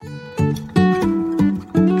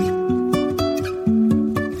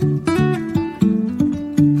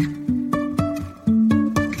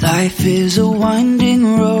Life is a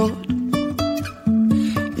winding road,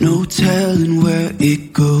 no telling where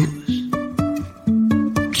it goes.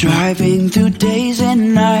 Driving through days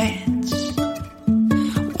and nights,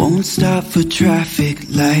 won't stop for traffic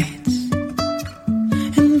lights.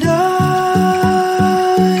 And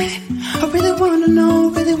I really wanna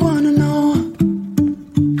know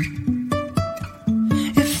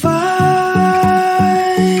if I'll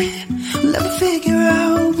ever figure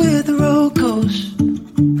out where the road goes.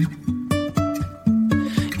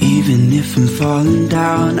 Even if I'm falling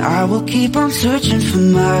down, I will keep on searching for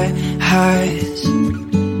my highs.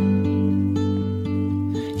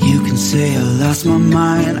 You can say I lost my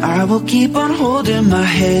mind, I will keep on holding my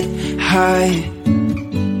head high,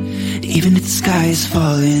 even if the sky is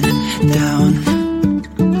falling down.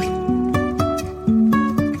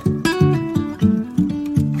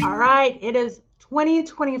 All right, it is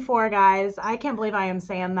 2024, guys. I can't believe I am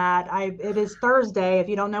saying that. It is Thursday. If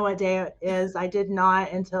you don't know what day it is, I did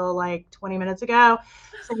not until like 20 minutes ago.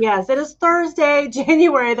 So yes, it is Thursday,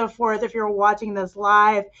 January the 4th, if you're watching this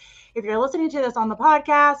live. If you're listening to this on the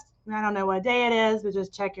podcast, I don't know what day it is, but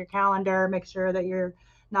just check your calendar, make sure that you're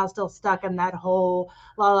not still stuck in that whole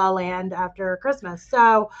la la land after Christmas.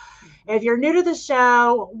 So if you're new to the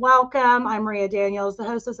show, welcome. I'm Maria Daniels, the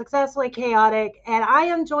host of Successfully Chaotic, and I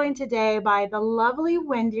am joined today by the lovely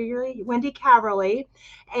Wendy Caverly,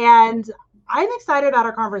 and I'm excited about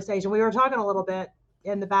our conversation. We were talking a little bit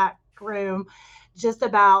in the back room just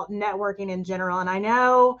about networking in general, and I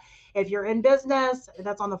know if you're in business,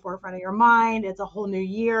 that's on the forefront of your mind. It's a whole new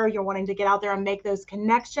year. You're wanting to get out there and make those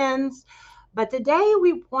connections. But today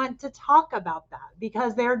we want to talk about that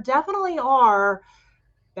because there definitely are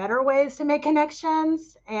better ways to make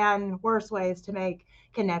connections and worse ways to make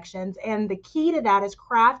connections. And the key to that is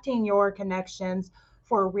crafting your connections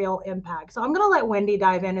for real impact. So I'm going to let Wendy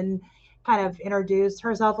dive in and kind of introduce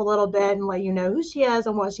herself a little bit and let you know who she is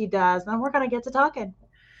and what she does. And then we're going to get to talking.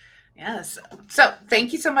 Yes. So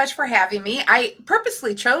thank you so much for having me. I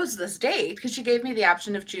purposely chose this date because you gave me the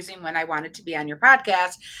option of choosing when I wanted to be on your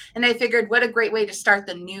podcast. And I figured what a great way to start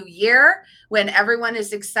the new year when everyone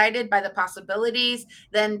is excited by the possibilities,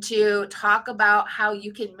 then to talk about how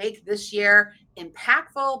you can make this year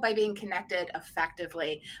impactful by being connected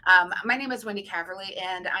effectively. My name is Wendy Caverly,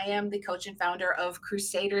 and I am the coach and founder of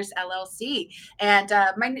Crusaders LLC. And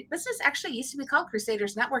my business actually used to be called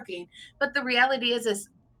Crusaders Networking. But the reality is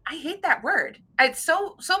I hate that word.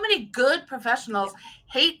 So many good professionals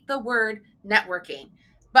hate the word networking.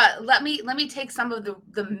 But let me take some of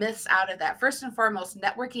the myths out of that. First and foremost,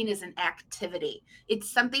 networking is an activity.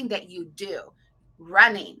 It's something that you do.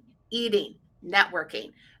 Running, eating,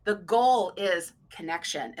 networking. The goal is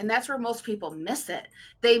connection. And that's where most people miss it.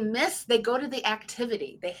 They go to the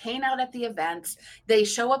activity. They hang out at the events. They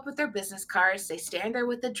show up with their business cards. They stand there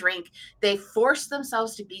with a drink. They force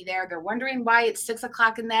themselves to be there. They're wondering why it's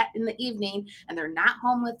 6:00 in the evening and they're not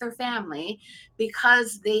home with their family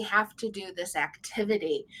because they have to do this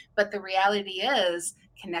activity. But the reality is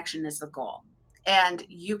connection is the goal. And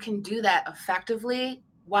you can do that effectively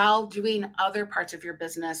while doing other parts of your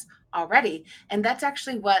business already. And that's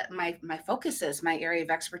actually what my focus is, my area of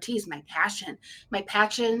expertise, my passion. My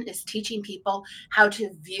passion is teaching people how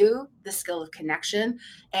to view the skill of connection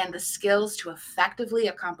and the skills to effectively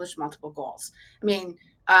accomplish multiple goals. I mean,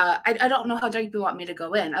 I don't know how deep you want me to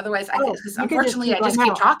go in. Otherwise, unfortunately, I just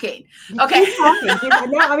keep talking. Okay. Keep talking.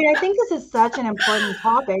 I mean, I think this is such an important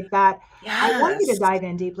topic that I want you to dive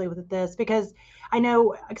in deeply with this because I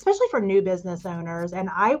know, especially for new business owners, and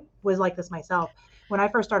I was like this myself. When I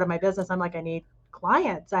first started my business, I'm like, I need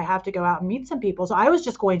clients. I have to go out and meet some people. So I was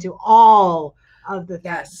just going to all of the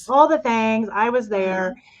things, all the things. I was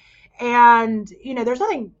there. And, there's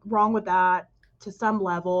nothing wrong with that to some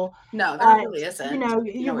level. No, there really isn't.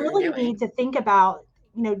 You really need to think about,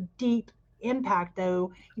 deep impact,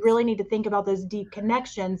 though. You really need to think about those deep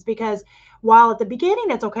connections because while at the beginning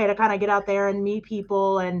it's okay to kind of get out there and meet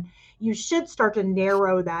people, and you should start to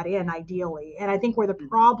narrow that in ideally. And I think where the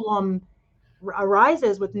problem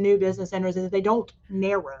arises with new business owners is that they don't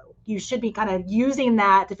narrow. You should be kind of using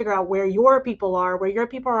that to figure out where your people are, where your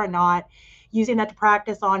people are not, using that to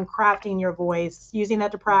practice on crafting your voice, using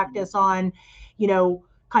that to practice on,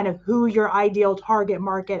 kind of who your ideal target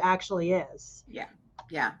market actually is.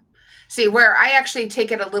 Yeah. See, where I actually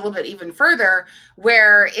take it a little bit even further,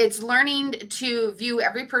 where it's learning to view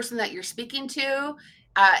every person that you're speaking to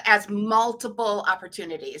as multiple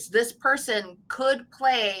opportunities. This person could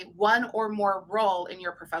play one or more role in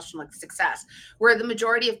your professional success, where the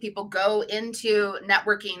majority of people go into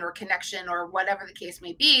networking or connection or whatever the case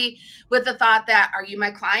may be with the thought that, are you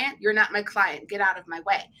my client? You're not my client. Get out of my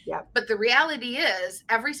way. Yep. But the reality is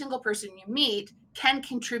every single person you meet can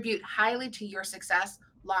contribute highly to your success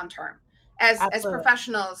long term. As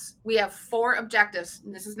professionals, we have 4 objectives.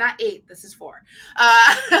 And this is not 8, this is 4.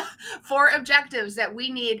 4 objectives that we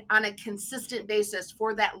need on a consistent basis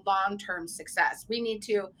for that long-term success. We need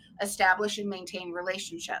to establish and maintain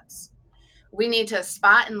relationships. We need to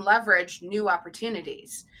spot and leverage new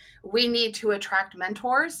opportunities. We need to attract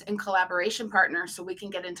mentors and collaboration partners so we can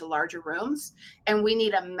get into larger rooms. And we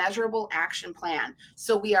need a measurable action plan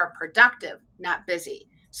so we are productive, not busy.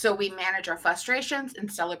 So we manage our frustrations and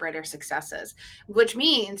celebrate our successes, which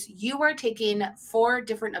means you are taking 4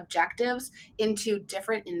 different objectives into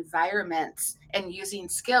different environments and using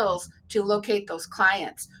skills to locate those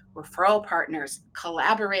clients, referral partners,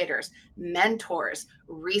 collaborators, mentors,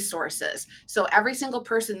 resources. So every single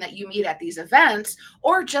person that you meet at these events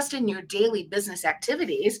or just in your daily business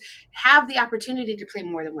activities have the opportunity to play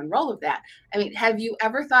more than one role of that. I mean, have you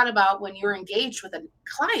ever thought about when you're engaged with a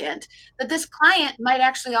client that this client might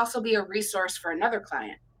actually also be a resource for another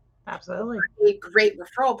client? Absolutely. A great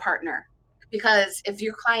referral partner. Because if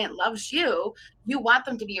your client loves you, you want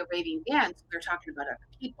them to be a raving fan. So they're talking about other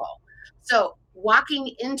people. So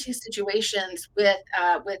walking into situations with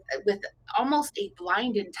almost a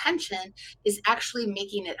blind intention is actually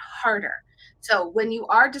making it harder. So when you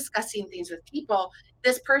are discussing things with people,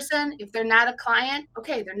 this person, if they're not a client,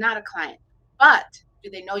 okay, they're not a client. But do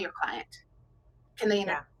they know your client? Can they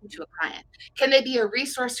introduce you to a client? Can they be a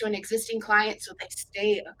resource to an existing client so they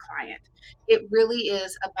stay a client? It really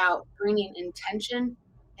is about bringing intention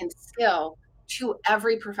and skill to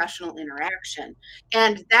every professional interaction.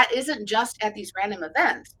 And that isn't just at these random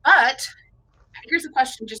events. But here's a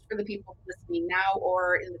question just for the people listening now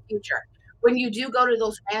or in the future. When you do go to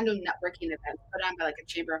those random networking events put on by like a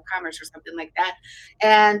chamber of commerce or something like that,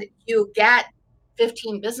 and you get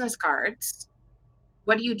 15 business cards,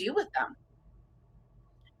 what do you do with them?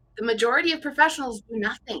 The majority of professionals do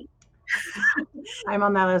nothing. I'm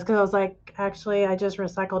on that list because I was like, actually, I just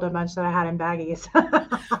recycled a bunch that I had in baggies.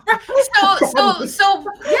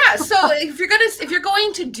 So if you're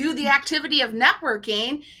going to do the activity of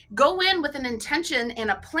networking, go in with an intention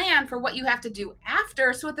and a plan for what you have to do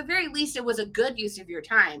after. So at the very least, it was a good use of your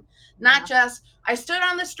time, not just I stood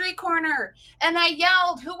on the street corner and I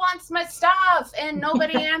yelled, "Who wants my stuff?" and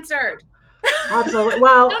nobody answered. Absolutely.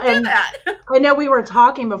 Well, Don't do that. I know we were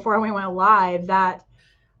talking before we went live that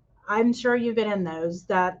I'm sure you've been in those,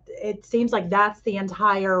 that it seems like that's the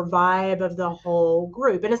entire vibe of the whole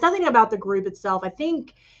group. And it's nothing about the group itself. I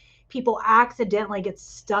think people accidentally get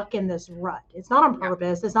stuck in this rut. It's not on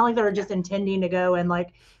purpose. It's not like they're just intending to go and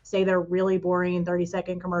like say their really boring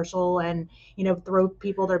 30-second commercial and, throw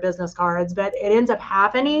people their business cards, but it ends up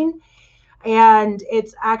happening and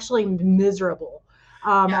it's actually miserable.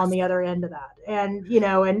 On the other end of that. And,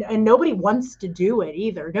 and nobody wants to do it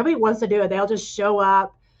either. Nobody wants to do it. They'll just show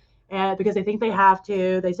up because they think they have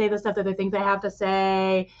to. They say the stuff that they think they have to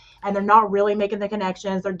say, and they're not really making the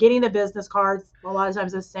connections. They're getting the business cards, a lot of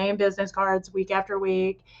times the same business cards week after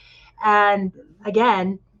week. And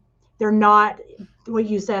again, they're not, what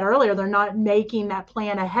you said earlier, they're not making that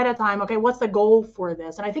plan ahead of time. Okay, what's the goal for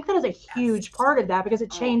this? And I think that is a huge part of that because it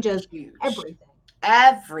changes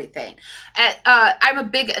everything. I'm a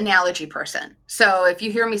big analogy person. So if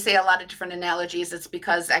you hear me say a lot of different analogies, it's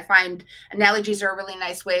because I find analogies are a really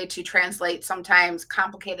nice way to translate sometimes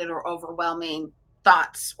complicated or overwhelming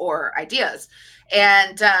thoughts or ideas.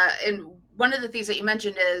 And one of the things that you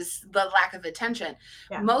mentioned is the lack of attention.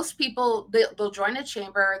 Yeah. Most people, they'll join a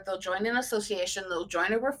chamber, they'll join an association, they'll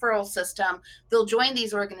join a referral system, they'll join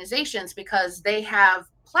these organizations because they have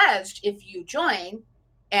pledged, if you join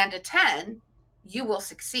and attend, you will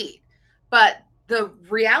succeed. But the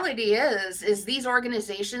reality is these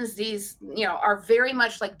organizations, are very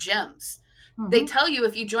much like gyms. Mm-hmm. They tell you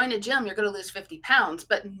if you join a gym, you're going to lose 50 pounds,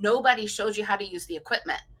 but nobody shows you how to use the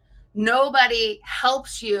equipment. Nobody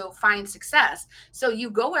helps you find success. So you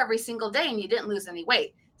go every single day and you didn't lose any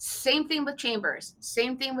weight. Same thing with chambers,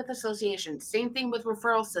 same thing with associations, same thing with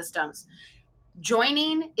referral systems.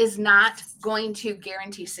 Joining is not going to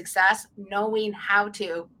guarantee success. Knowing how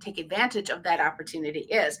to take advantage of that opportunity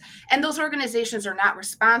is. And those organizations are not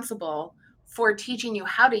responsible for teaching you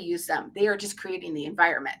how to use them. They are just creating the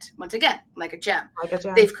environment. Once again, like a gym.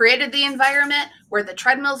 They've created the environment where the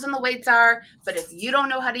treadmills and the weights are. But if you don't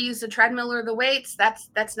know how to use the treadmill or the weights,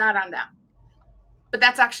 that's not on them. But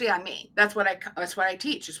that's actually on me. That's what I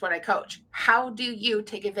teach. It's what I coach. How do you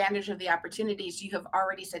take advantage of the opportunities you have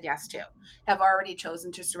already said yes to, have already chosen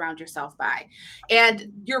to surround yourself by?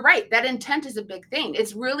 And you're right. That intent is a big thing.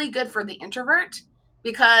 It's really good for the introvert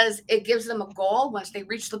because it gives them a goal. Once they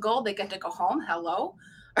reach the goal, they get to go home. Hello.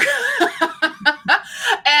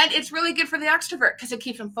 And it's really good for the extrovert because it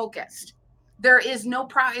keeps them focused. There is no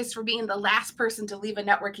prize for being the last person to leave a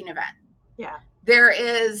networking event. Yeah. There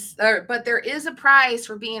is a prize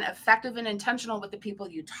for being effective and intentional with the people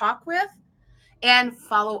you talk with and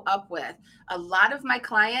follow up with. A lot of my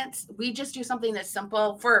clients, we just do something as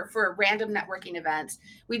simple for random networking events.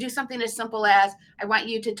 We do something as simple as, I want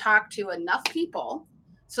you to talk to enough people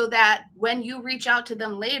so that when you reach out to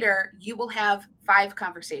them later, you will have 5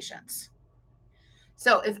 conversations.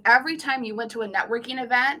 So if every time you went to a networking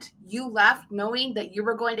event, you left knowing that you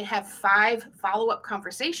were going to have 5 follow-up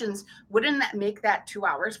conversations, wouldn't that make that 2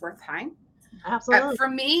 hours worth time? Absolutely. For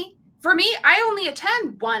me, I only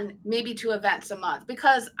attend 1, maybe 2 events a month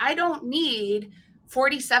because I don't need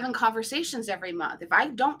 47 conversations every month. If I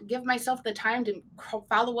don't give myself the time to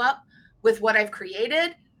follow up with what I've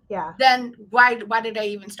created, Yeah. then why did I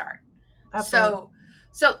even start? Absolutely.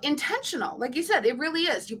 So intentional, like you said, it really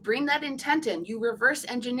is. You bring that intent in, you reverse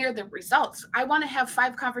engineer the results. I want to have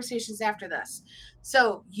 5 conversations after this.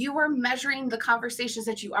 So you are measuring the conversations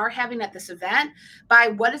that you are having at this event by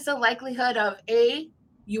what is the likelihood of A,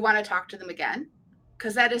 you want to talk to them again,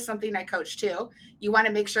 because that is something I coach too. You want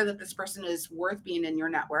to make sure that this person is worth being in your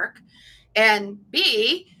network. And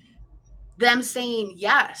B, them saying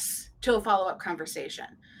yes to a follow-up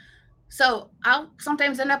conversation. So I'll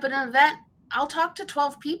sometimes end up at an event, I'll talk to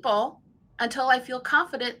 12 people until I feel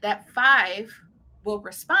confident that 5 will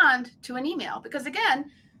respond to an email. Because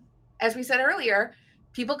again, as we said earlier,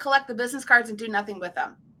 people collect the business cards and do nothing with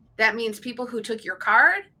them. That means people who took your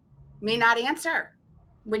card may not answer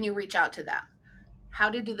when you reach out to them. How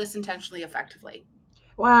to do this intentionally effectively?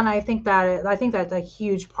 Well, and I think that's a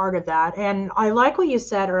huge part of that. And I like what you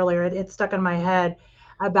said earlier. It stuck in my head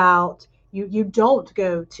about you don't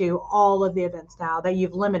go to all of the events now, that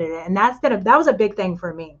you've limited it, and that was a big thing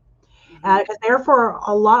for me. Because therefore,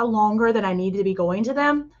 a lot longer than I needed to be going to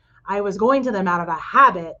them, I was going to them out of a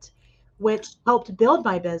habit, which helped build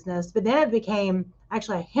my business. But then it became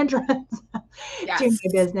actually a hindrance to Yes.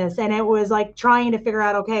 my business. And it was like trying to figure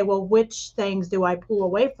out, okay, well, which things do I pull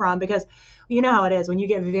away from? Because you know how it is when you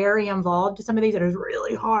get very involved to some of these, it is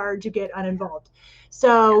really hard to get uninvolved.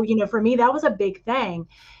 So, for me, that was a big thing.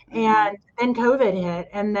 And then COVID hit,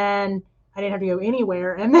 and then I didn't have to go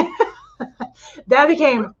anywhere. And then that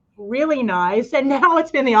became really nice. And now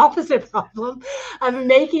it's been the opposite problem of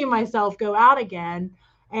making myself go out again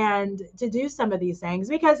and to do some of these things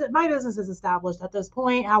because my business is established at this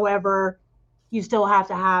point. However, you still have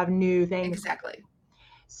to have new things. Exactly.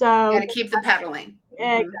 So Got to keep the pedaling.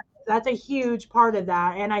 exactly, that's a huge part of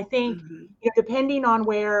that. And I think, depending on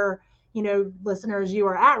where, listeners you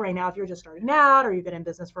are at right now, if you're just starting out or you've been in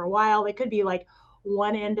business for a while, it could be like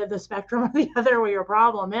one end of the spectrum or the other where your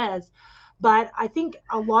problem is. But I think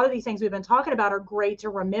a lot of these things we've been talking about are great to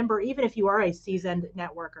remember, even if you are a seasoned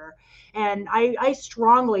networker. And I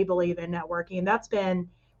strongly believe in networking. That's been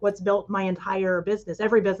what's built my entire business.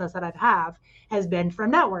 Every business that I've have has been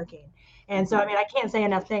from networking. And so, I mean, I can't say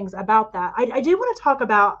enough things about that. I do want to talk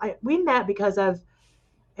about, we met because of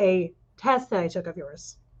a test that I took of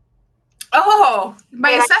yours. Oh,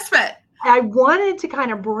 my And assessment. I wanted to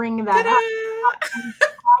kind of bring that up.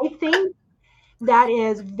 I think that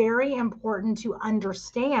is very important to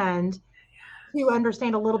understand a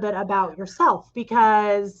little bit about yourself,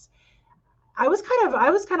 because I was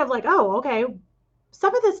kind of like, oh, okay.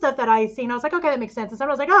 Some of the stuff that I seen, I was like, okay, that makes sense. And some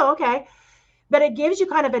I was like, oh, okay. But it gives you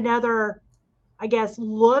kind of another, I guess,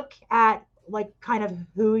 look at like kind of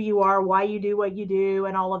who you are, why you do what you do,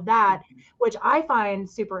 and all of that, which I find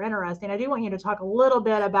super interesting. I do want you to talk a little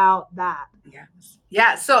bit about that. Yes.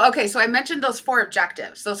 Yeah. So, okay. So I mentioned those 4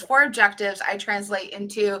 objectives. Those 4 objectives I translate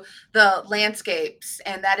into the landscapes,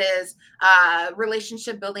 and that is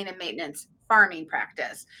relationship building and maintenance, farming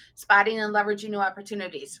practice, spotting and leveraging new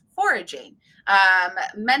opportunities, foraging,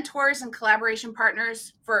 mentors and collaboration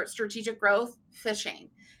partners for strategic growth, fishing,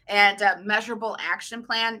 and measurable action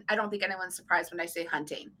plan. I don't think anyone's surprised when I say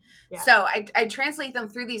hunting. Yeah. So I translate them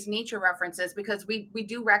through these nature references because we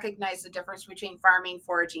do recognize the difference between farming,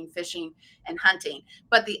 foraging, fishing, and hunting.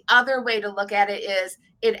 But the other way to look at it is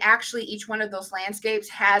it actually, each one of those landscapes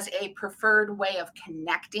has a preferred way of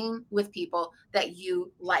connecting with people that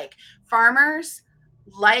you like. Farmers,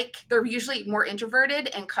 they're usually more introverted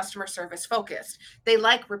and customer service focused. They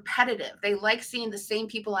like repetitive. They like seeing the same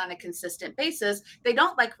people on a consistent basis. They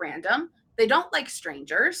don't like random. They don't like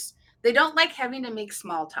strangers. They don't like having to make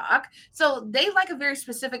small talk. So they like a very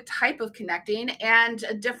specific type of connecting, and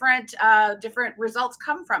different results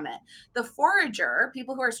come from it. The forager,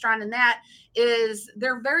 people who are strong in that,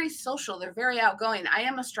 they're very social. They're very outgoing. I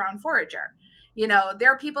am a strong forager.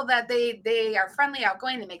 There are people that they are friendly,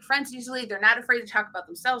 outgoing, they make friends easily. They're not afraid to talk about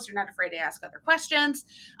themselves. They're not afraid to ask other questions.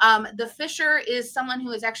 The fisher is someone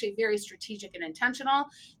who is actually very strategic and intentional.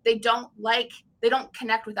 They don't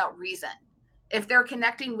connect without reason. If they're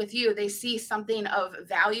connecting with you, they see something of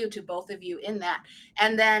value to both of you in that.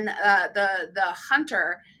 And then the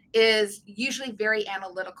hunter is usually very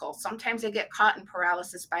analytical. Sometimes they get caught in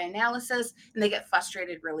paralysis by analysis, and they get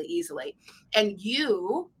frustrated really easily. And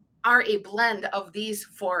you are a blend of these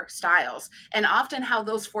 4 styles. And often how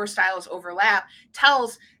those 4 styles overlap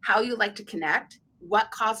tells how you like to connect,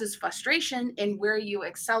 what causes frustration, and where you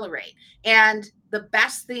accelerate. And the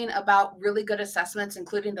best thing about really good assessments,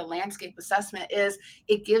 including the landscape assessment, is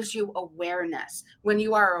it gives you awareness. When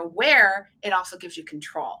you are aware, it also gives you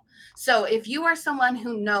control. So if you are someone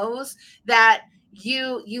who knows that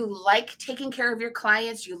you like taking care of your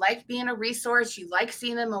clients, you like being a resource, you like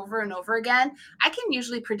seeing them over and over again, I can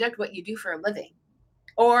usually predict what you do for a living,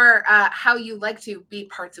 or how you like to be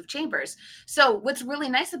parts of chambers. So what's really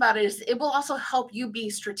nice about it is it will also help you be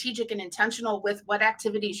strategic and intentional with what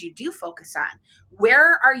activities you do focus on.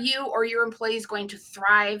 Where are you or your employees going to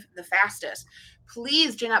thrive the fastest?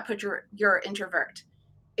 Please do not put your introvert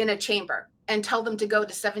in a chamber and tell them to go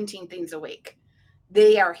to 17 things a week.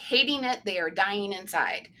 They are hating it. They are dying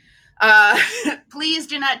inside. Please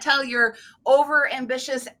do not tell your over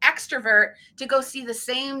ambitious extrovert to go see the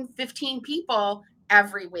same 15 people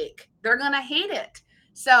every week. They're going to hate it.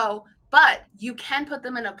 So, but you can put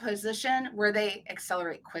them in a position where they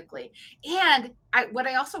accelerate quickly. And what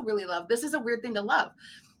I also really love, this is a weird thing to love,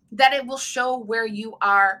 that it will show where you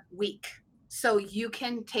are weak. So you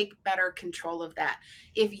can take better control of that.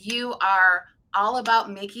 If you are all about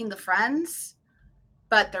making the friends,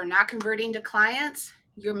 but they're not converting to clients,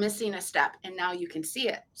 you're missing a step, and now you can see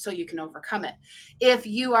it, so you can overcome it. If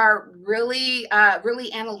you are really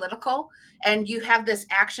analytical and you have this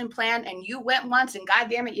action plan and you went once and God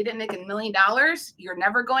damn it, you didn't make $1 million, you're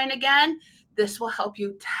never going again, this will help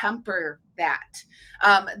you temper that.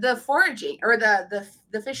 The foraging or the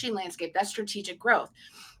fishing landscape, that's strategic growth.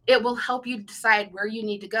 It will help you decide where you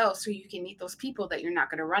need to go so you can meet those people that you're not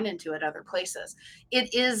going to run into at other places.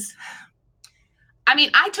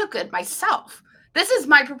 I took it myself. This is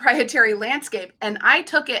my proprietary landscape, and I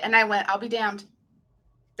took it and I went, I'll be damned.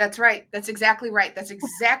 That's right. That's exactly right. That's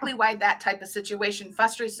exactly why that type of situation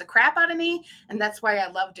frustrates the crap out of me, and that's why I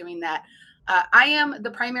love doing that. I am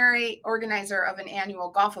the primary organizer of an annual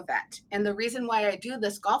golf event, and the reason why I do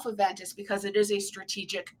this golf event is because it is a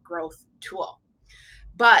strategic growth tool.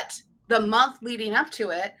 But the month leading up to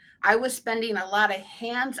it, I was spending a lot of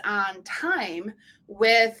hands-on time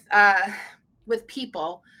with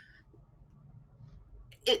people.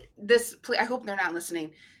 I hope they're not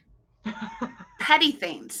listening. Petty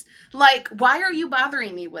things like, why are you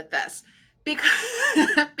bothering me with this?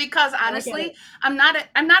 Because honestly, I'm not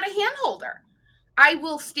a hand holder. I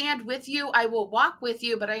will stand with you, I will walk with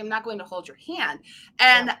you, but I am not going to hold your hand.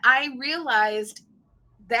 And yeah. I realized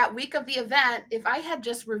that week of the event, if I had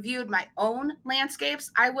just reviewed my own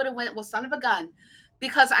landscapes, I would have went, well, son of a gun,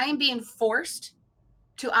 because I am being forced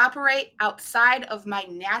to operate outside of my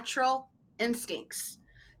natural instincts.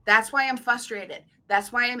 That's why I'm frustrated.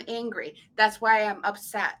 That's why I'm angry. That's why I'm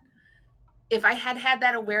upset. If I had had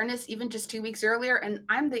that awareness even just 2 weeks earlier, and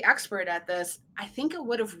I'm the expert at this, I think it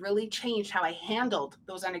would have really changed how I handled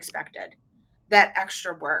those unexpected, that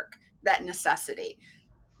extra work, that necessity.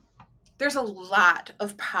 There's a lot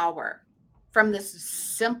of power from this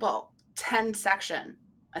simple 10-section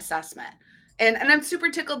assessment. And I'm super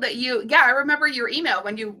tickled that I remember your email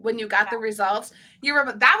when you got the results.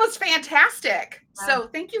 That was fantastic. Yeah. So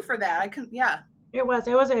thank you for that. It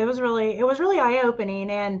was really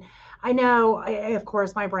eye-opening. And I know, of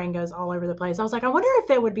course, my brain goes all over the place. I was like, I wonder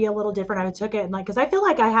if it would be a little different. I took it and because I feel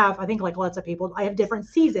like I think like lots of people, I have different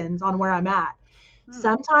seasons on where I'm at.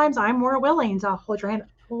 Sometimes I'm more willing to hold your hand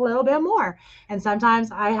a little bit more. And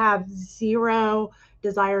sometimes I have zero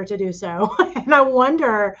desire to do so. And I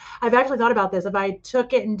wonder, I've actually thought about this, if I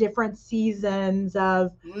took it in different seasons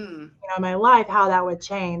of my life, how that would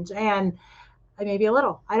change. And maybe a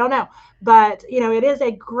little, I don't know. But it's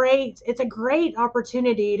a great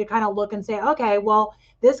opportunity to kind of look and say, okay, well,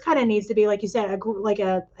 this kind of needs to be, like you said,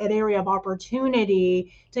 an area of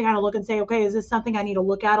opportunity to kind of look and say, okay, is this something I need to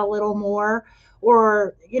look at a little more?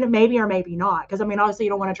 or, maybe or maybe not. Because I mean, obviously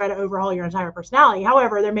you don't want to try to overhaul your entire personality.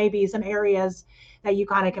 However, there may be some areas that you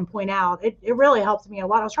kind of can point out. It really helps me a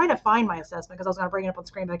lot. I was trying to find my assessment because I was going to bring it up on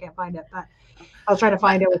screen, but I can't find it. But I was trying to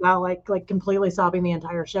find it without like completely stopping the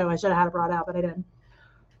entire show. I should have had it brought out, but I didn't.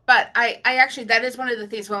 But I actually, that is one of the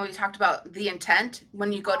things when we talked about the intent,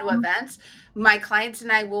 when you go to events, my clients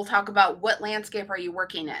and I will talk about what landscape are you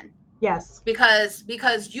working in? Yes. Because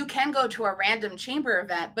you can go to a random chamber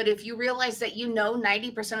event, but if you realize that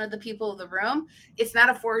 90% of the people in the room, it's not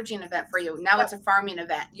a foraging event for you. Now it's a farming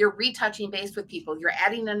event. You're retouching base with people. You're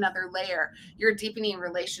adding another layer. You're deepening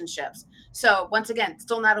relationships. So once again,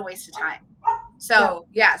 still not a waste of time. So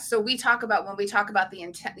so when we talk about the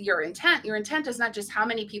intent, your intent is not just how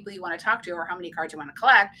many people you want to talk to or how many cards you want to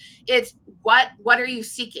collect. It's what are you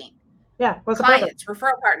seeking? Yeah. What's clients,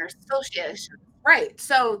 referral partners, associations, right?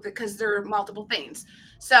 So because there are multiple things.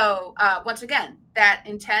 So once again, that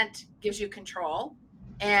intent gives you control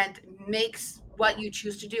and makes what you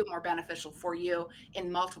choose to do more beneficial for you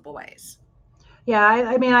in multiple ways. Yeah,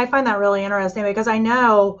 I mean, I find that really interesting because I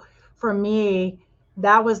know for me,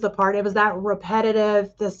 that was the part, it was that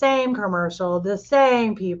repetitive, the same commercial, the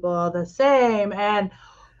same people, the same. And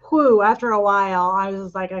after a while, I was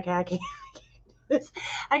just like, okay, I can't do this.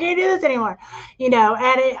 I can't do this anymore. And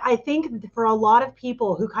I think for a lot of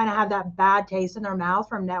people who kind of have that bad taste in their mouth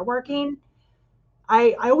from networking,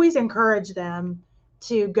 I always encourage them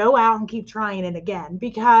to go out and keep trying it again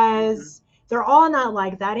because they're all not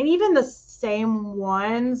like that. And even the same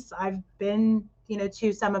ones, I've been,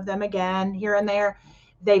 to some of them again here and there,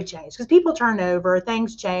 they've changed because people turn over,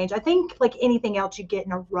 things change. I think like anything else, you get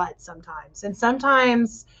in a rut sometimes. And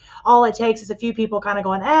sometimes all it takes is a few people kind of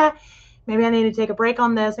going, maybe I need to take a break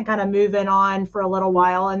on this and kind of moving on for a little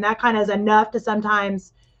while. And that kind of is enough to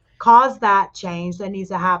sometimes cause that change that needs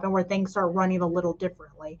to happen where things start running a little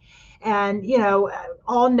differently. And,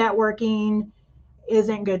 all networking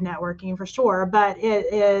isn't good networking for sure, but it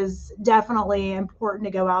is definitely important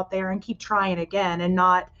to go out there and keep trying again and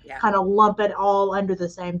not kind of lump it all under the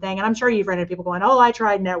same thing. And I'm sure you've run into people going, I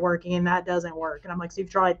tried networking and that doesn't work. And I'm like, so you've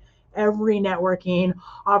tried every networking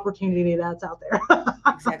opportunity that's out there.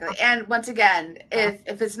 Exactly. And once again,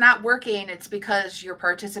 if it's not working, it's because you're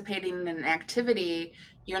participating in an activity,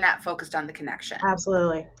 you're not focused on the connection.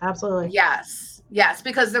 Absolutely. Yes,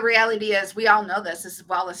 because the reality is, we all know this is a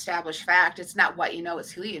well-established fact. It's not what you know,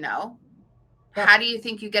 it's who you know. How do you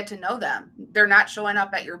think you get to know them? They're not showing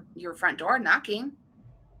up at your front door knocking.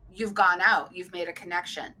 You've gone out, you've made a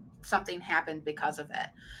connection. Something happened because of it.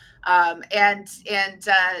 And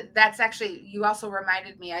that's actually, you also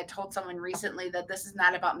reminded me, I told someone recently that this is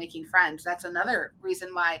not about making friends. That's another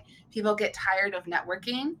reason why people get tired of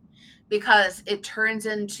networking, because it turns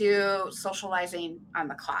into socializing on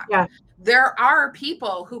the clock. Yeah. There are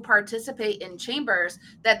people who participate in chambers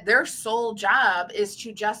that their sole job is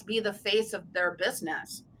to just be the face of their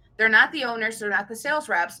business. They're not the owners, they're not the sales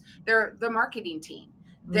reps, they're the marketing team.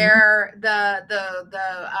 They're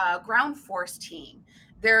the ground force team.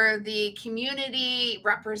 They're the community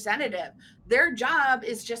representative. Their job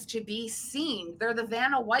is just to be seen. They're the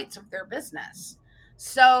Vanna Whites of their business.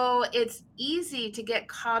 So it's easy to get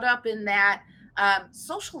caught up in that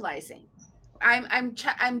socializing. I'm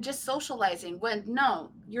just socializing, when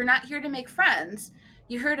no, you're not here to make friends.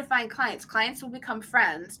 You're here to find clients. Clients will become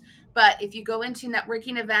friends. But if you go into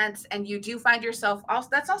networking events and you do find yourself, also,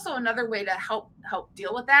 that's also another way to help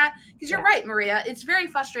deal with that. Because you're right, Maria, it's very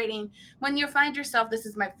frustrating when you find yourself, this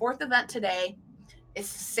is my 4th event today.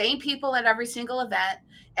 It's the same people at every single event,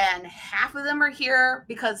 and half of them are here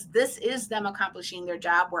because this is them accomplishing their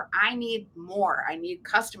job, where I need more. I need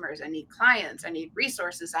customers, I need clients, I need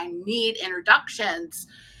resources, I need introductions.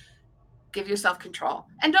 Give yourself control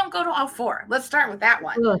and don't go to all 4. Let's start with that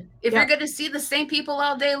one. If you're going to see the same people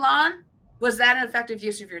all day long, was that an effective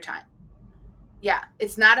use of your time? Yeah,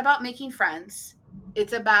 it's not about making friends.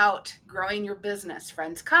 It's about growing your business.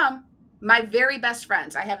 Friends come. My very best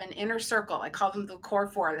friends, I have an inner circle. I call them the core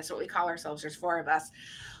 4. That's what we call ourselves. There's 4 of us.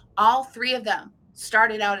 All 3 of them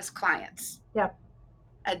started out as clients. Yep.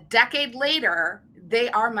 A decade later, they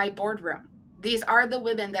are my boardroom. These are the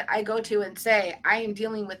women that I go to and say, I am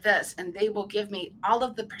dealing with this, and they will give me all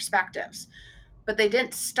of the perspectives. But they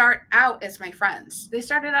didn't start out as my friends. They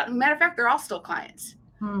started out, matter of fact, they're all still clients.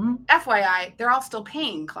 FYI, they're all still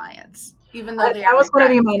paying clients, even though they are. That was going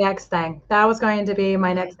to be my next thing. That was going to be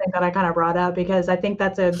my next thing that I kind of brought up, because I think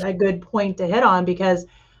that's a good point to hit on, because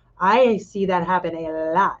I see that happen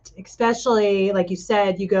a lot, especially like you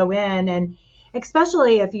said, you go in, and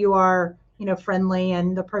especially if you are, friendly,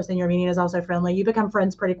 and the person you're meeting is also friendly, you become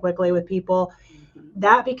friends pretty quickly with people.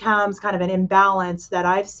 that becomes kind of an imbalance that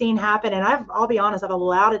I've seen happen. And I'll be honest, I've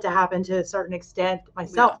allowed it to happen to a certain extent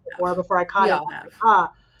myself before I caught We it.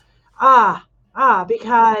 all have.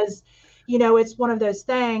 Because, it's one of those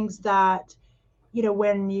things that,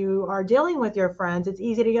 when you are dealing with your friends, it's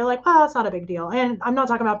easy to go like, well, it's not a big deal. And I'm not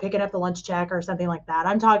talking about picking up the lunch check or something like that.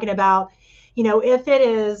 I'm talking about, if it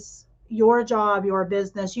is your job, your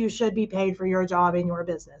business, you should be paid for your job in your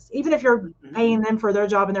business. Even if you're paying them for their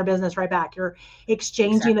job and their business right back, you're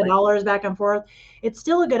exchanging the dollars back and forth. It's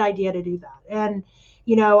still a good idea to do that. And,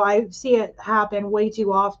 I see it happen way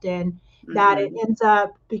too often that it ends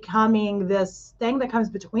up becoming this thing that comes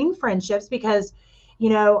between friendships because,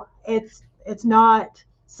 it's not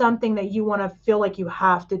something that you want to feel like you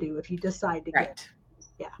have to do if you decide to get.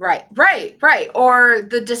 Yeah. Right. Or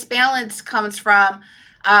the disbalance comes from,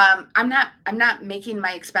 I'm not making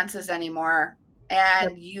my expenses anymore,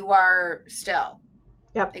 and you are still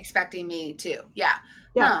expecting me to. Yeah.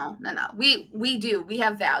 No. We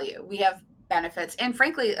have value. We have benefits. And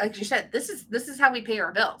frankly, like you said, this is how we pay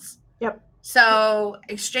our bills. Yep. So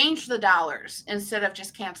exchange the dollars instead of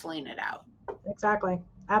just canceling it out. Exactly.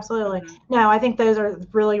 Absolutely. No, I think those are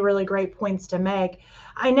really, really great points to make.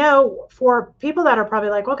 I know for people that are probably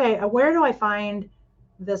like, okay, where do I find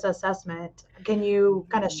this assessment? Can you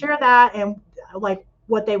kind of share that and like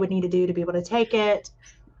what they would need to do to be able to take it?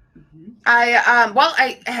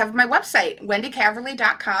 I have my website,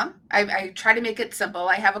 wendycaverly.com. I try to make it simple.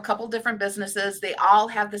 I have a couple different businesses. They all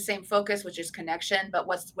have the same focus, which is connection, but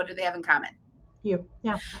what do they have in common? You.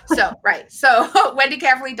 Yeah. So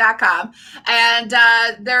wendycaverly.com. And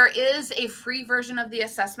there is a free version of the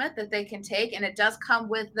assessment that they can take, and it does come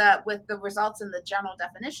with the results in the general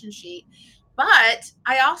definition sheet. But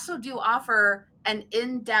I also do offer an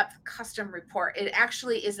in-depth custom report. It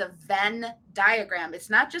actually is a Venn diagram. It's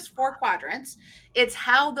not just 4 quadrants. It's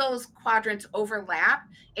how those quadrants overlap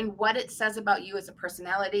and what it says about you as a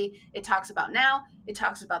personality. It talks about now. It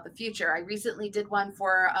talks about the future. I recently did one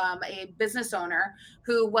for a business owner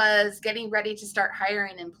who was getting ready to start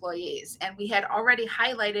hiring employees. And we had already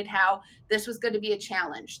highlighted how this was going to be a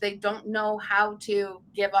challenge. They don't know how to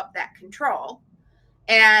give up that control.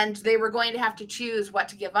 And they were going to have to choose what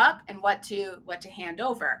to give up and what to hand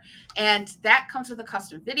over. And that comes with a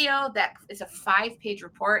custom video. That is a 5-page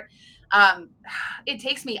report. It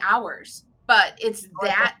takes me hours, but it's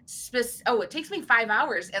that it takes me 5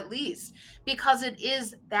 hours at least, because it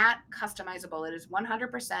is that customizable. It is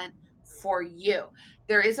 100% for you.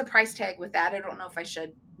 There is a price tag with that. I don't know if I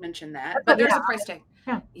should mention that, but there's a price tag.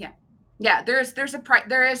 Yeah. There is a price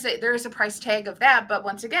tag of that. But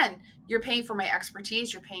once again, you're paying for my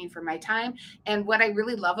expertise, you're paying for my time. And what I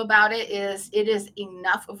really love about it is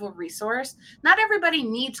enough of a resource. Not everybody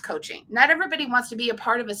needs coaching. Not everybody wants to be a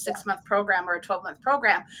part of a 6-month program or a 12-month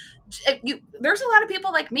program. There's a lot of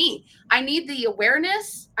people like me. I need the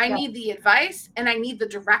awareness, I need the advice, and I need the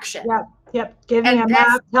direction. Yep. Give me a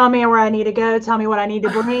map, tell me where I need to go, tell me what I need to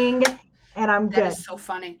bring, and I'm good. That is so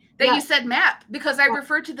funny that you said map, because I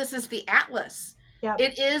refer to this as the atlas.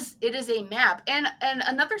 It is a map. And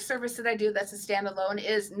another service that I do that's a standalone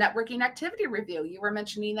is networking activity review. You were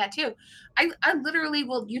mentioning that too. I literally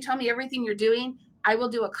will, you tell me everything you're doing, I will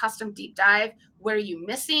do a custom deep dive. What are you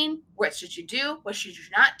missing? What should you do? What should you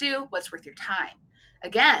not do? What's worth your time?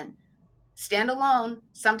 Again, standalone.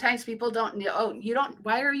 Sometimes people don't know,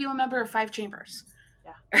 why are you a member of 5 chambers?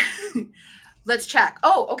 Let's check.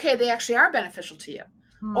 Oh, okay, they actually are beneficial to you.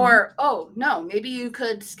 Or, oh, no, maybe you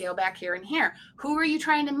could scale back here and here. Who are you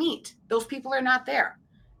trying to meet? Those people are not there.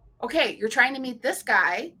 Okay, you're trying to meet this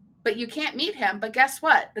guy, but you can't meet him. But guess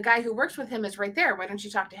what? The guy who works with him is right there. Why don't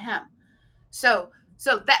you talk to him? So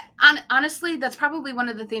that honestly, that's probably one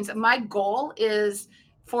of the things that my goal is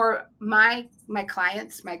for my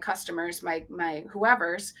clients, my customers, my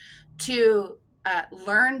whoever's, to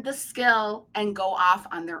learn the skill and go off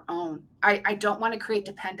on their own. I don't want to create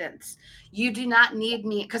dependence. You do not need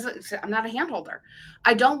me, because I'm not a handholder.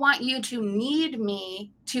 I don't want you to need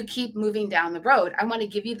me to keep moving down the road. I want to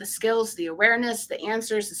give you the skills, the awareness, the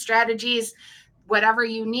answers, the strategies, whatever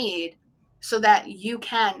you need, so that you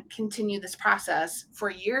can continue this process for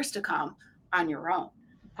years to come on your own.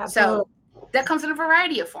 Absolutely. So that comes in a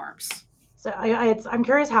variety of forms. So I'm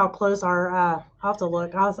curious how close I'll have to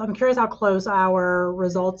look. I'm curious how close our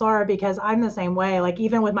results are, because I'm the same way. Like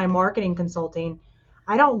even with my marketing consulting,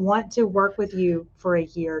 I don't want to work with you for a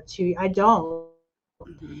year or 2. I don't.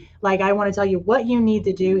 Like I want to tell you what you need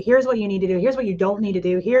to do. Here's what you need to do. Here's what you don't need to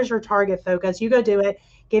do. Here's your target focus. You go do it.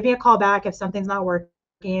 Give me a call back if something's not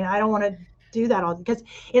working. I don't want to do that all, because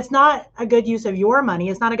it's not a good use of your money.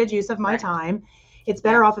 It's not a good use of my time. It's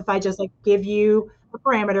better off if I just like give you the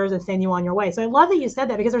parameters and send you on your way. So I love that you said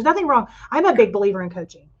that, because there's nothing wrong. I'm a big believer in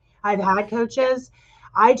coaching. I've had coaches.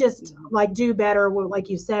 I just like do better with, like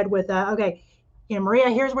you said, with okay, Maria,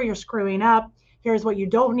 here's where you're screwing up. Here's what you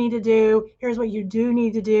don't need to do. Here's what you do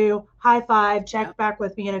need to do. High five, check back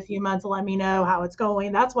with me in a few months and let me know how it's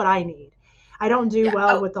going. That's what I need. I don't do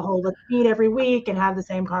well with the whole let's meet every week and have the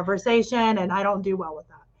same conversation. And I don't do well with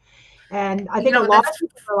that. And I think a lot of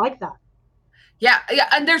people are like that. Yeah.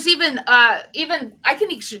 And there's even I can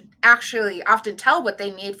actually often tell what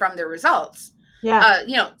they need from their results.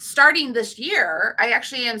 Yeah. Starting this year, I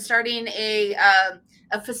actually am starting a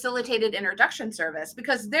facilitated introduction service,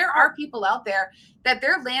 because there are people out there that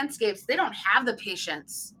their landscapes, they don't have the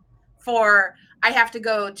patience for, I have to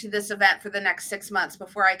go to this event for the next 6 months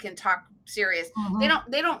before I can talk serious. Mm-hmm.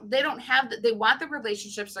 They don't have, they want the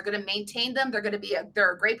relationships. They're going to maintain them. They're going to be,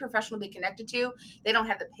 they're a great professional to be connected to. They don't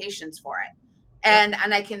have the patience for it. And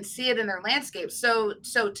I can see it in their landscape. So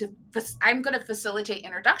I'm going to facilitate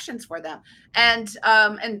introductions for them. And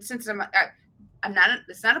since I'm not,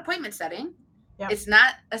 it's not appointment setting. Yep. It's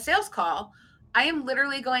not a sales call. I am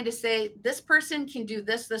literally going to say, this person can do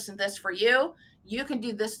this, this, and this for you. You can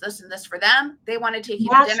do this, this, and this for them. They want to take you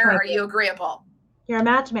to dinner. Are you agreeable? You're a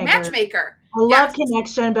matchmaker. Matchmaker. I love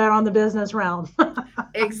connection, but on the business realm.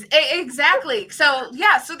 Exactly. So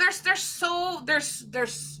yeah. So there's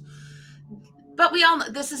but we all know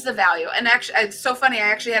this is the value. And actually, it's so funny. I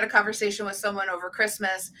actually had a conversation with someone over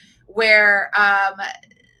Christmas where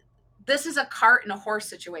this is a cart and a horse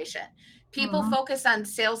situation. People focus on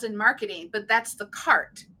sales and marketing, but that's the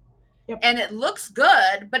cart. Yep. And it looks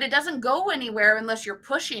good, but it doesn't go anywhere unless you're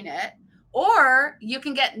pushing it. Or you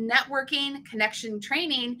can get networking, connection,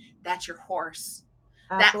 training. That's your horse.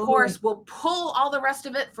 Absolutely. That horse will pull all the rest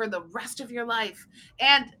of it for the rest of your life.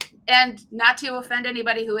 And not to offend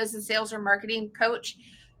anybody who is a sales or marketing coach,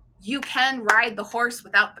 you can ride the horse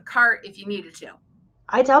without the cart if you needed to.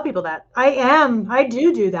 I tell people that. I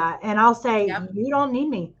do that. And I'll say, you don't need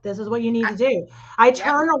me. This is what you need to do. I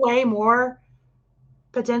turn away more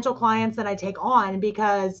potential clients than I take on,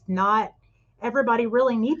 because not everybody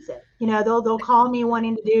really needs it. They'll call me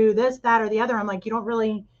wanting to do this, that, or the other. I'm like,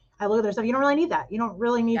 I look at their stuff. You don't really need that. You don't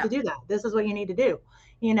really need to do that. This is what you need to do,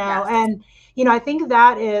 and, I think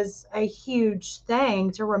that is a huge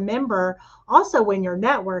thing to remember also when you're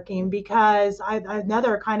networking, because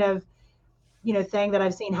another kind of, thing that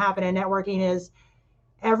I've seen happen in networking is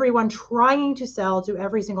everyone trying to sell to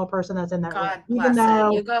every single person that's in that room. Even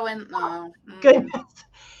though you go in, goodness,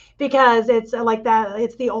 because it's like that.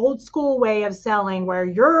 It's the old school way of selling where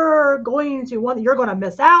you're going to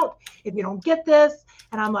miss out if you don't get this.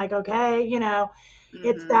 And I'm like, okay,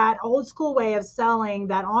 it's that old school way of selling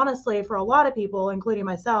that honestly, for a lot of people, including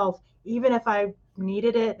myself, even if I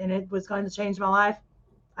needed it and it was going to change my life,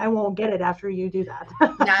 I won't get it after you do that.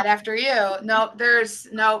 Not after you. No, there's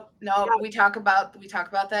no. We talk about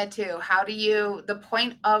that too. How do you, the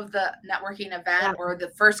point of the networking event or the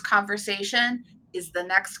first conversation is the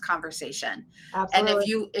next conversation. Absolutely.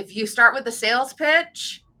 And if you start with the sales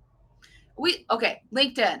pitch,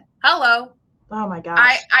 LinkedIn. Hello. Oh my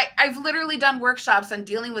gosh. I've literally done workshops on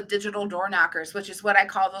dealing with digital door knockers, which is what I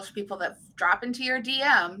call those people that drop into your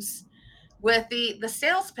DMs with the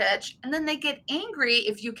sales pitch, and then they get angry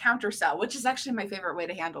if you countersell, which is actually my favorite way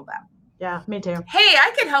to handle them. Yeah, me too. Hey,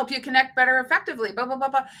 I can help you connect better effectively, blah, blah, blah,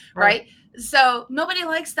 blah. Right? So nobody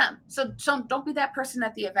likes them. So don't be that person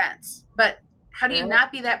at the events. But how do you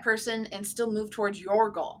not be that person and still move towards your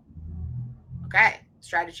goal? Okay.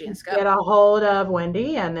 Strategy and scope. Get a hold of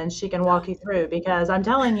Wendy, and then she can walk you through, because I'm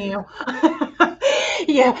telling you,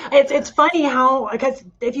 it's funny how, because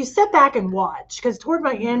if you sit back and watch, because toward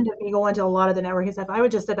my end of me going to a lot of the networking stuff, I would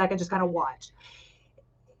just sit back and just kind of watch.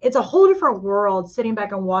 It's a whole different world sitting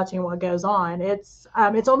back and watching what goes on. It's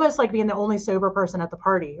almost like being the only sober person at the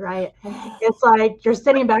party, right? It's like you're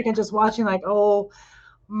sitting back and just watching, like, oh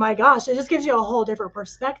my gosh, it just gives you a whole different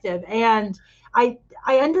perspective. And I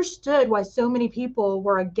understood why so many people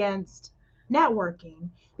were against networking,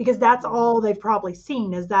 because that's all they've probably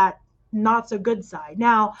seen is that not so good side.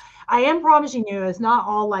 Now, I am promising you it's not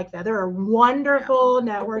all like that. There are wonderful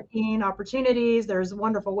networking opportunities. There's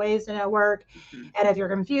wonderful ways to network. And if you're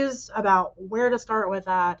confused about where to start with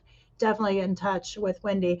that, definitely get in touch with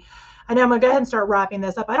Wendy. I know I'm going to go ahead and start wrapping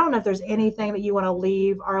this up. I don't know if there's anything that you want to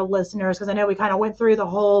leave our listeners, because I know we kind of went through the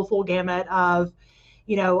whole full gamut of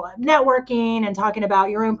networking and talking about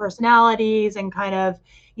your own personalities and kind of,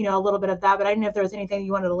 a little bit of that, but I didn't know if there was anything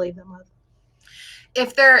you wanted to leave them with.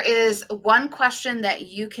 If there is one question that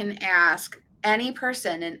you can ask any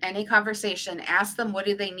person in any conversation, ask them, what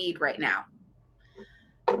do they need right now?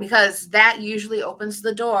 because that usually opens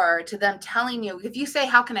the door to them telling you. If you say,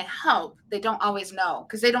 how can I help? They don't always know,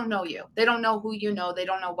 because they don't know you. They don't know who you know. They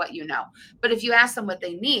don't know what you know. But if you ask them what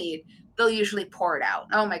they need, they'll usually pour it out.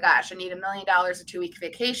 Oh my gosh, I need $1 million, a 2-week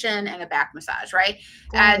vacation, and a back massage, right?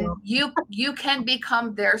 And you can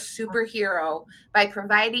become their superhero by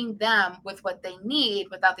providing them with what they need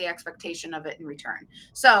without the expectation of it in return.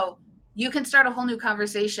 So you can start a whole new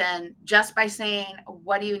conversation just by saying,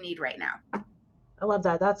 what do you need right now? I love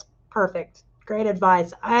that. That's perfect. Great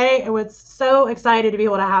advice. I was so excited to be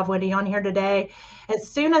able to have Wendy on here today. As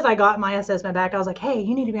soon as I got my assessment back, I was like, hey,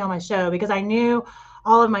 you need to be on my show, because I knew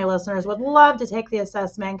all of my listeners would love to take the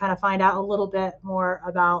assessment and kind of find out a little bit more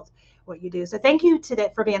about what you do. So thank you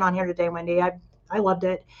today for being on here today, Wendy. I loved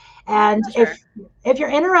it. And if you're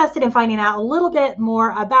interested in finding out a little bit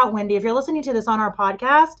more about Wendy, if you're listening to this on our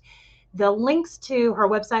podcast, the links to her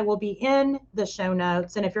website will be in the show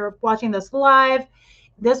notes. And if you're watching this live,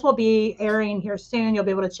 this will be airing here soon. You'll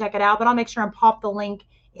be able to check it out, but I'll make sure and pop the link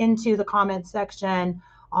into the comments section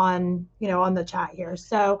on the chat here.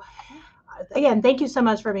 So again, thank you so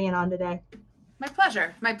much for being on today. My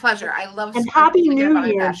pleasure. My pleasure. I love and Happy New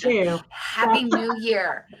Year too. Happy New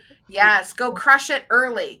Year. Yes. Go crush it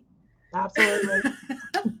early. Absolutely.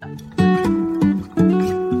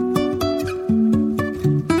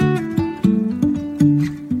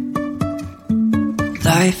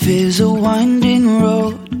 Life is a winding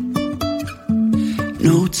road,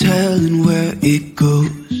 no telling where it goes.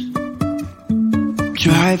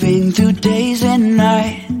 Driving through days and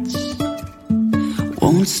nights,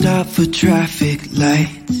 won't stop for traffic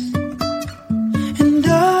lights.